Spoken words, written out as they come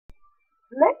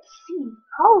Let's see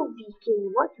how we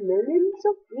can watch millions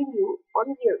of videos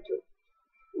on YouTube.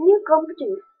 In your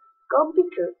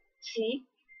computer, see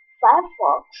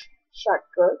Firefox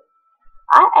shortcut,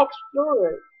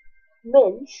 iExplorer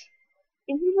means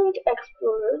Internet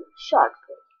Explorer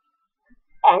shortcut,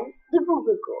 and the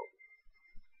Google Chrome.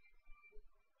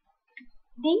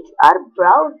 These are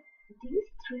brow these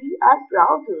three are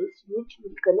browsers which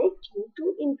will connect you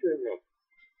to internet.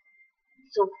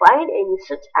 So find any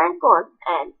such icon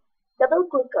and double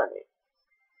click on it.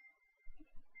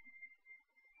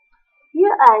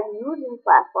 Here I am using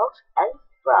Firefox as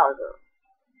browser.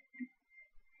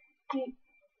 Click-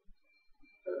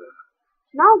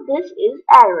 Now this is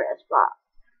address bar.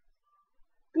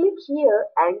 Click here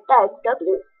and type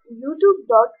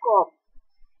youtube.com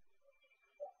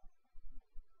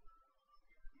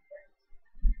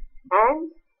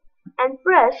and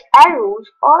press arrows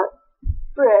or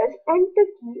press enter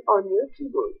key on your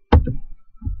keyboard.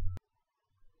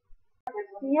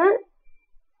 Here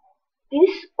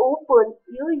this open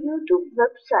your YouTube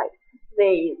website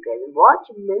where you can watch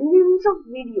millions of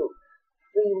videos,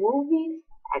 free movies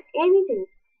and anything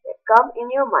that come in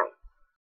your mind.